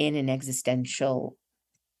are in an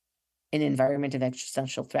environment of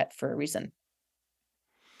existential threat for a reason.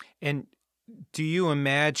 And do you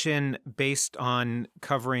imagine, based on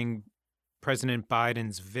covering President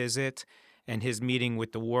Biden's visit and his meeting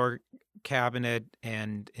with the war cabinet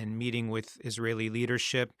and meeting with Israeli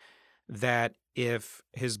leadership, that if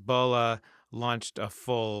Hezbollah launched a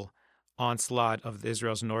full onslaught of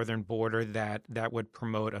Israel's northern border, that would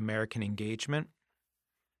promote American engagement?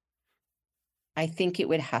 I think you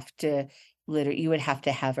would have to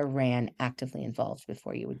have Iran actively involved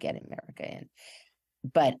before you would get America in.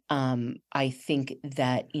 But I think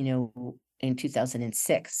that, in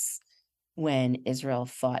 2006, when Israel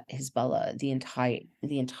fought Hezbollah, the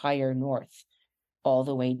entire north, all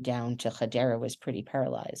the way down to Hadera, was pretty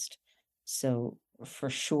paralyzed. So for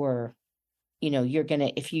sure,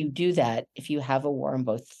 if you do that, if you have a war on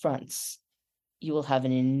both fronts, you will have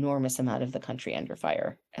an enormous amount of the country under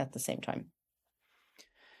fire at the same time.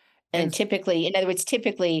 And typically, in other words,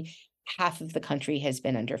 half of the country has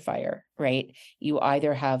been under fire, right? You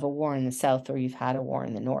either have a war in the south or you've had a war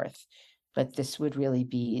in the north. But this would really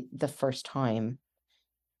be the first time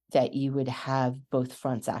that you would have both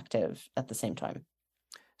fronts active at the same time.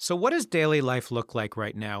 So what does daily life look like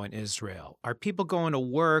right now in Israel? Are people going to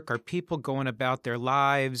work? Are people going about their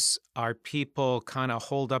lives? Are people kind of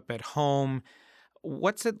holed up at home?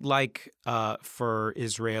 What's it like for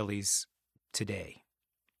Israelis today?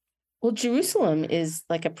 Well, Jerusalem is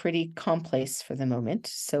like a pretty calm place for the moment.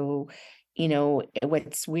 So,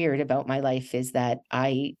 what's weird about my life is that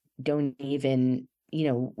I don't even,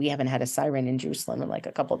 we haven't had a siren in Jerusalem in like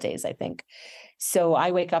a couple of days, I think. So I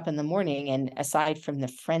wake up in the morning, and aside from the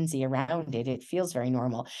frenzy around it, it feels very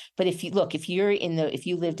normal. But if you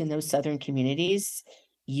lived in those southern communities,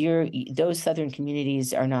 those southern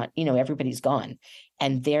communities are not, everybody's gone,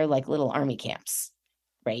 and they're like little army camps,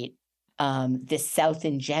 right? The South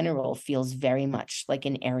in general feels very much like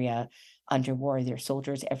an area under war. There's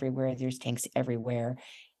soldiers everywhere. There's tanks everywhere.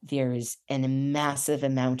 There's a massive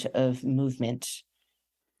amount of movement.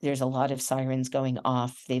 There's a lot of sirens going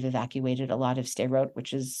off. They've evacuated a lot of Sderot,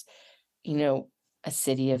 which is, a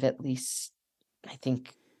city of at least, I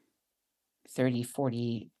think, 30,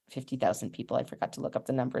 40, 50,000 people. I forgot to look up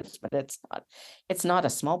the numbers, but it's not a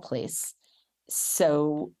small place.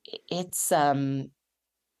 So it's,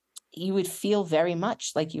 you would feel very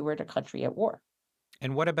much like you were in a country at war.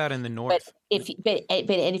 And what about in the north? But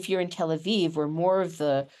if you're in Tel Aviv, where more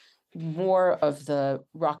of the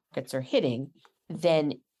rockets are hitting,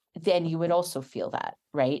 then you would also feel that,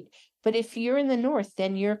 right? But if you're in the north,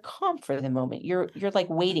 then you're calm for the moment. You're like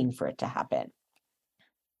waiting for it to happen.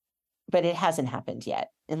 But it hasn't happened yet,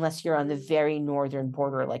 unless you're on the very northern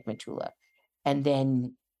border like Metula. And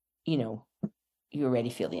then, you already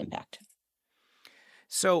feel the impact.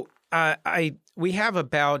 So we have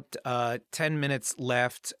about 10 minutes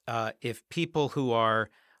left. If people who are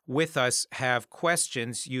with us have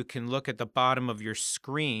questions, you can look at the bottom of your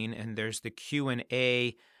screen, and there's the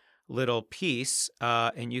Q&A little piece,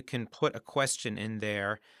 and you can put a question in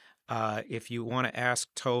there if you want to ask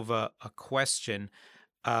Tovah a question.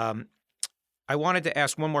 I wanted to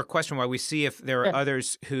ask one more question while we see if there are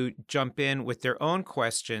others who jump in with their own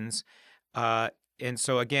questions. And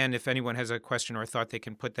so, again, if anyone has a question or a thought, they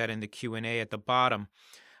can put that in the Q&A at the bottom.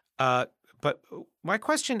 But my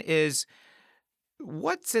question is,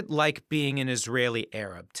 what's it like being an Israeli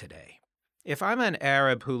Arab today? If I'm an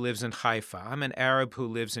Arab who lives in Haifa, I'm an Arab who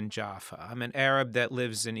lives in Jaffa, I'm an Arab that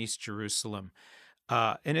lives in East Jerusalem,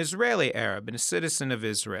 an Israeli Arab and a citizen of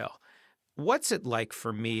Israel, what's it like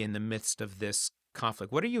for me in the midst of this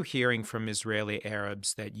conflict? What are you hearing from Israeli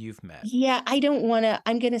Arabs that you've met? Yeah, I'm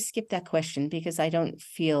going to skip that question because I don't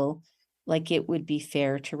feel like it would be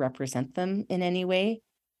fair to represent them in any way.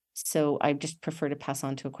 So I just prefer to pass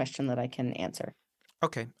on to a question that I can answer.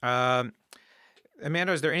 Okay.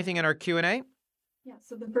 Amanda, is there anything in our Q&A? Yeah,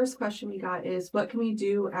 so the first question we got is, what can we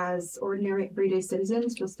do as ordinary everyday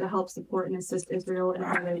citizens just to help support and assist Israel in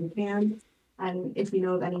any way we can? And if you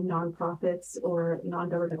know of any nonprofits or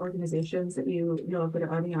non-government organizations that you know of that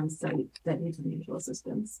are already on site that need financial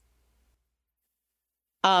assistance.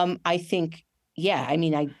 I think, yeah, I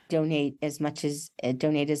mean, I donate as much as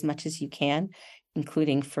you can,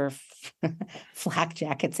 including for flak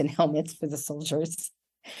jackets and helmets for the soldiers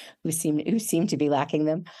who seem to be lacking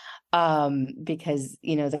them. Because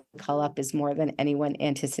the call up is more than anyone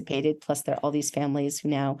anticipated. Plus, there are all these families who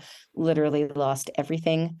now literally lost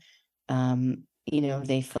everything.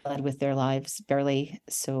 They fled with their lives barely,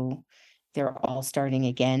 so they're all starting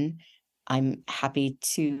again. I'm happy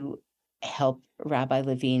to help Rabbi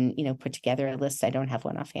Levin, put together a list. I don't have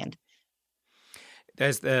one offhand.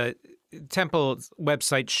 As the temple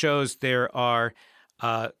website shows, there are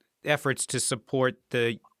efforts to support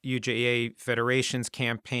the UJA Federation's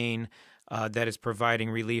campaign that is providing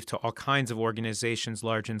relief to all kinds of organizations,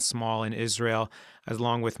 large and small, in Israel,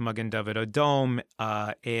 along with Magen David Adom.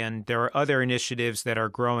 And there are other initiatives that are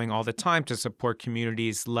growing all the time to support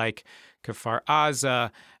communities like Kfar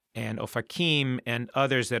Aza and Ofakim and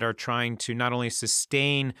others that are trying to not only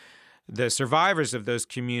sustain the survivors of those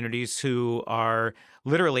communities who are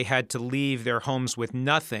literally had to leave their homes with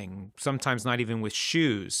nothing, sometimes not even with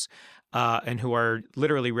shoes, and who are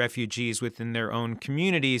literally refugees within their own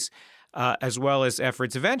communities, as well as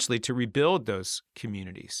efforts eventually to rebuild those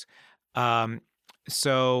communities.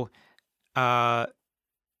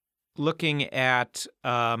 Looking at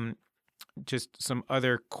just some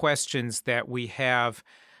other questions that we have,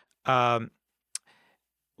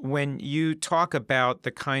 when you talk about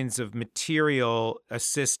the kinds of material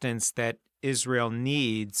assistance that Israel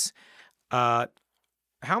needs, how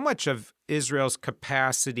much of Israel's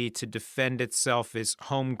capacity to defend itself is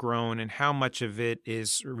homegrown, and how much of it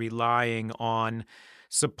is relying on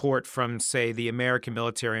support from, say, the American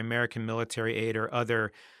military aid, or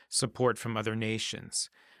other support from other nations?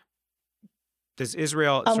 Does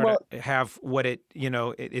Israel have what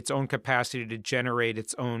its own capacity to generate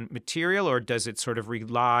its own material, or does it sort of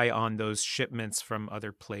rely on those shipments from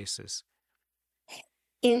other places?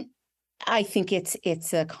 I think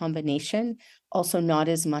it's a combination. Also, not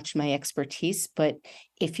as much my expertise, but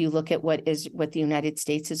if you look at what the United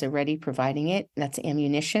States is already providing it, that's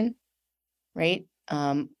ammunition, right?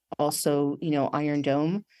 Also, Iron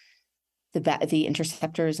Dome, the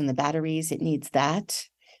interceptors and the batteries, it needs that.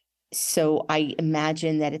 So I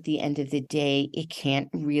imagine that at the end of the day, it can't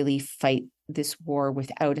really fight this war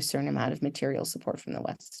without a certain amount of material support from the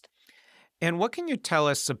West. And what can you tell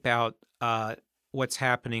us about what's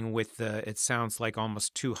happening with it sounds like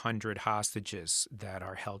almost 200 hostages that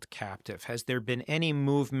are held captive? Has there been any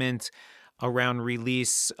movement around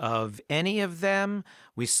release of any of them?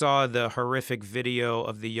 We saw the horrific video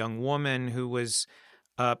of the young woman who was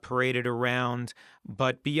paraded around,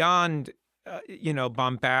 but beyond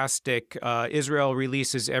bombastic, Israel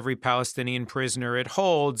releases every Palestinian prisoner it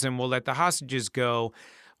holds and will let the hostages go.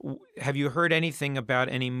 Have you heard anything about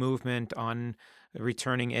any movement on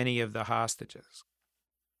returning any of the hostages?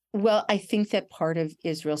 Well, I think that part of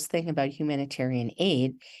Israel's thing about humanitarian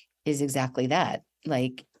aid is exactly that.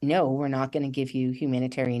 Like, no, we're not going to give you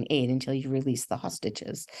humanitarian aid until you release the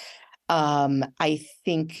hostages. I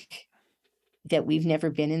think that we've never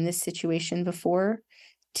been in this situation before.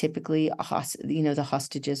 Typically, the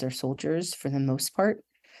hostages are soldiers for the most part.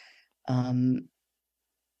 And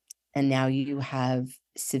now you have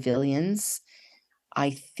civilians.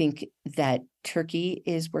 I think that Turkey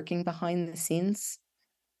is working behind the scenes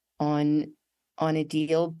on a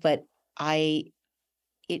deal, but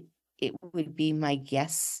it would be my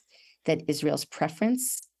guess that Israel's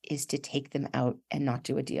preference is to take them out and not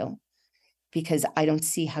do a deal, because I don't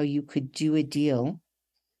see how you could do a deal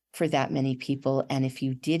for that many people. And if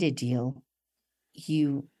you did a deal,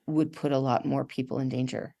 you would put a lot more people in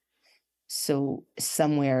danger. So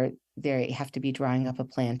somewhere they have to be drawing up a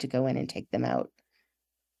plan to go in and take them out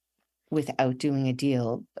without doing a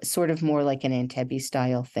deal. Sort of more like an Entebbe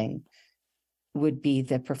style thing would be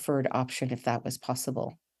the preferred option if that was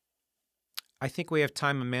possible. I think we have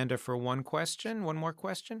time, Amanda, for one more question.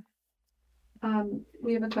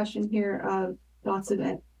 We have a question here.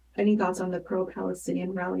 Any thoughts on the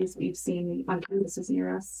pro-Palestinian rallies we've seen on campuses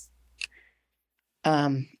near us?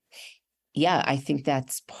 Yeah, I think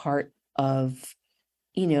that's part of,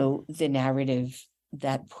 the narrative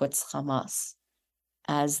that puts Hamas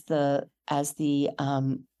as the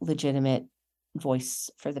legitimate voice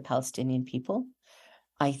for the Palestinian people.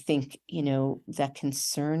 I think, that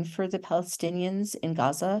concern for the Palestinians in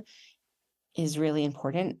Gaza is really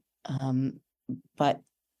important. But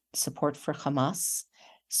support for Hamas,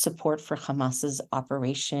 support for Hamas's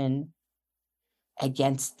operation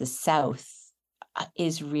against the South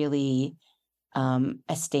is really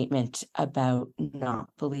a statement about not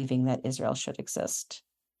believing that Israel should exist.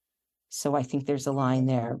 So I think there's a line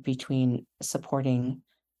there between supporting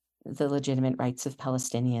the legitimate rights of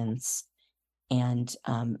Palestinians and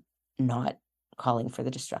not calling for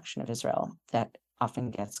the destruction of Israel that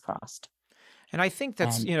often gets crossed. And I think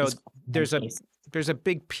that's, there's a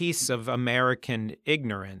big piece of American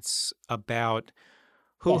ignorance about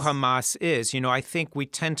who Hamas is. I think we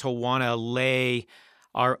tend to want to lay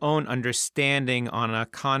our own understanding on a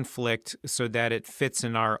conflict so that it fits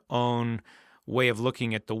in our own way of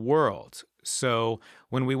looking at the world. So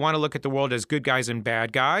when we want to look at the world as good guys and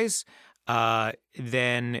bad guys,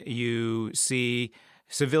 then you see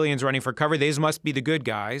civilians running for cover. These must be the good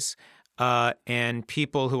guys. And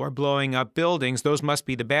people who are blowing up buildings, those must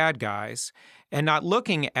be the bad guys. And not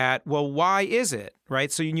looking at, well, why is it,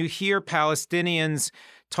 right? So you hear Palestinians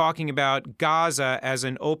talking about Gaza as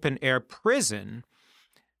an open-air prison.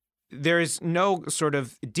 There's no sort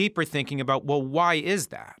of deeper thinking about, well, why is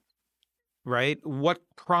that, right? What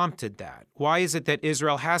prompted that? Why is it that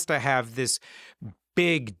Israel has to have this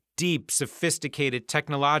big, deep, sophisticated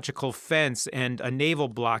technological fence and a naval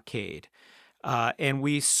blockade? And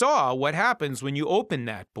we saw what happens when you open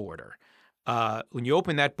that border. When you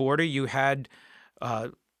open that border, you had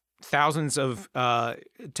thousands of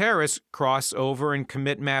terrorists cross over and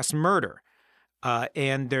commit mass murder.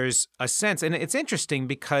 And there's a sense, and it's interesting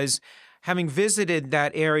because having visited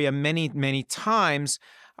that area many, many times,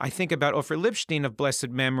 I think about Ofer Lipstein of blessed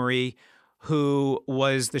memory, who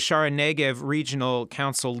was the Shara Negev regional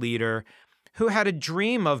council leader, who had a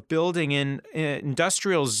dream of building an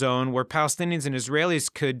industrial zone where Palestinians and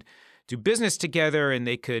Israelis could do business together and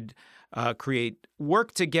they could create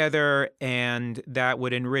work together, and that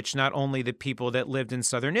would enrich not only the people that lived in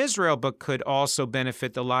southern Israel, but could also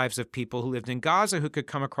benefit the lives of people who lived in Gaza who could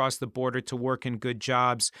come across the border to work in good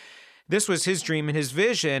jobs. This was his dream and his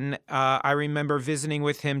vision. I remember visiting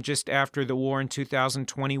with him just after the war in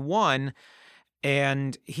 2021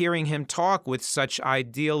 and hearing him talk with such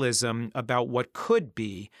idealism about what could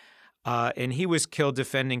be. And he was killed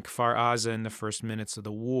defending Kfar Aza in the first minutes of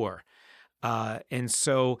the war. And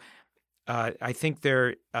so I think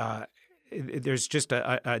there's just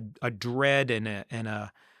a dread and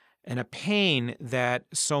a pain that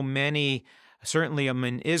so many, certainly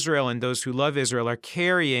in Israel and those who love Israel, are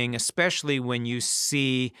carrying, especially when you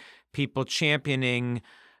see people championing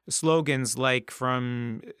slogans like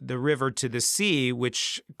 "From the River to the Sea,"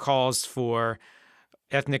 which calls for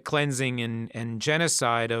ethnic cleansing and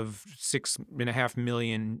genocide of 6.5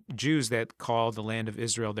 million Jews that call the land of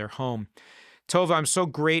Israel their home. Tovah, I'm so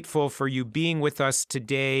grateful for you being with us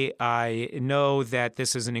today. I know that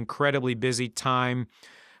this is an incredibly busy time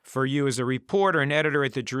for you as a reporter and editor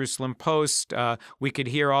at the Jerusalem Post. We could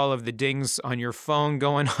hear all of the dings on your phone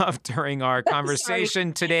going off during our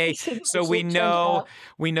conversation today. So we know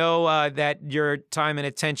that your time and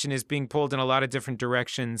attention is being pulled in a lot of different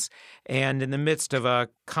directions. And in the midst of a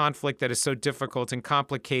conflict that is so difficult and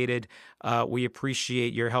complicated, we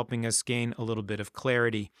appreciate your helping us gain a little bit of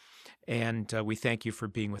clarity. And we thank you for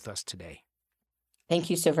being with us today. Thank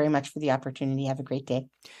you so very much for the opportunity. Have a great day.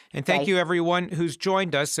 And thank you, everyone who's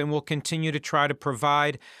joined us, and we'll continue to try to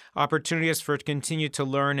provide opportunities for to continue to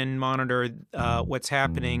learn and monitor what's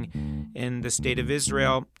happening in the state of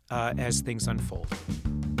Israel as things unfold.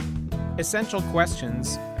 Essential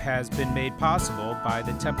Questions has been made possible by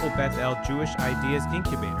the Temple Beth El Jewish Ideas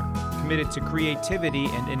Incubator, committed to creativity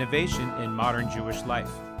and innovation in modern Jewish life.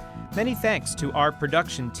 Many thanks to our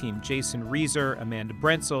production team, Jason Reeser, Amanda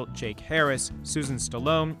Brentzel, Jake Harris, Susan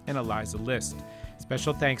Stallone, and Eliza List.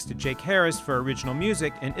 Special thanks to Jake Harris for original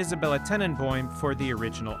music and Isabella Tenenbaum for the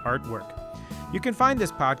original artwork. You can find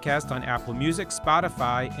this podcast on Apple Music,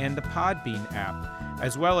 Spotify, and the Podbean app,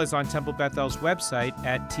 as well as on Temple Bethel's website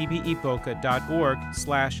at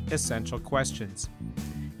tbeboca.org/essential questions.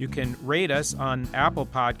 You can rate us on Apple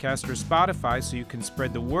Podcasts or Spotify so you can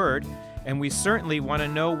spread the word. And we certainly want to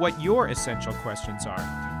know what your essential questions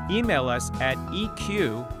are. Email us at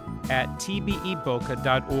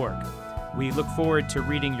eq@tbeboca.org. We look forward to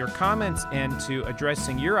reading your comments and to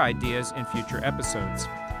addressing your ideas in future episodes.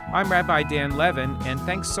 I'm Rabbi Dan Levin, and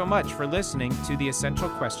thanks so much for listening to the Essential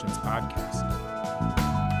Questions podcast.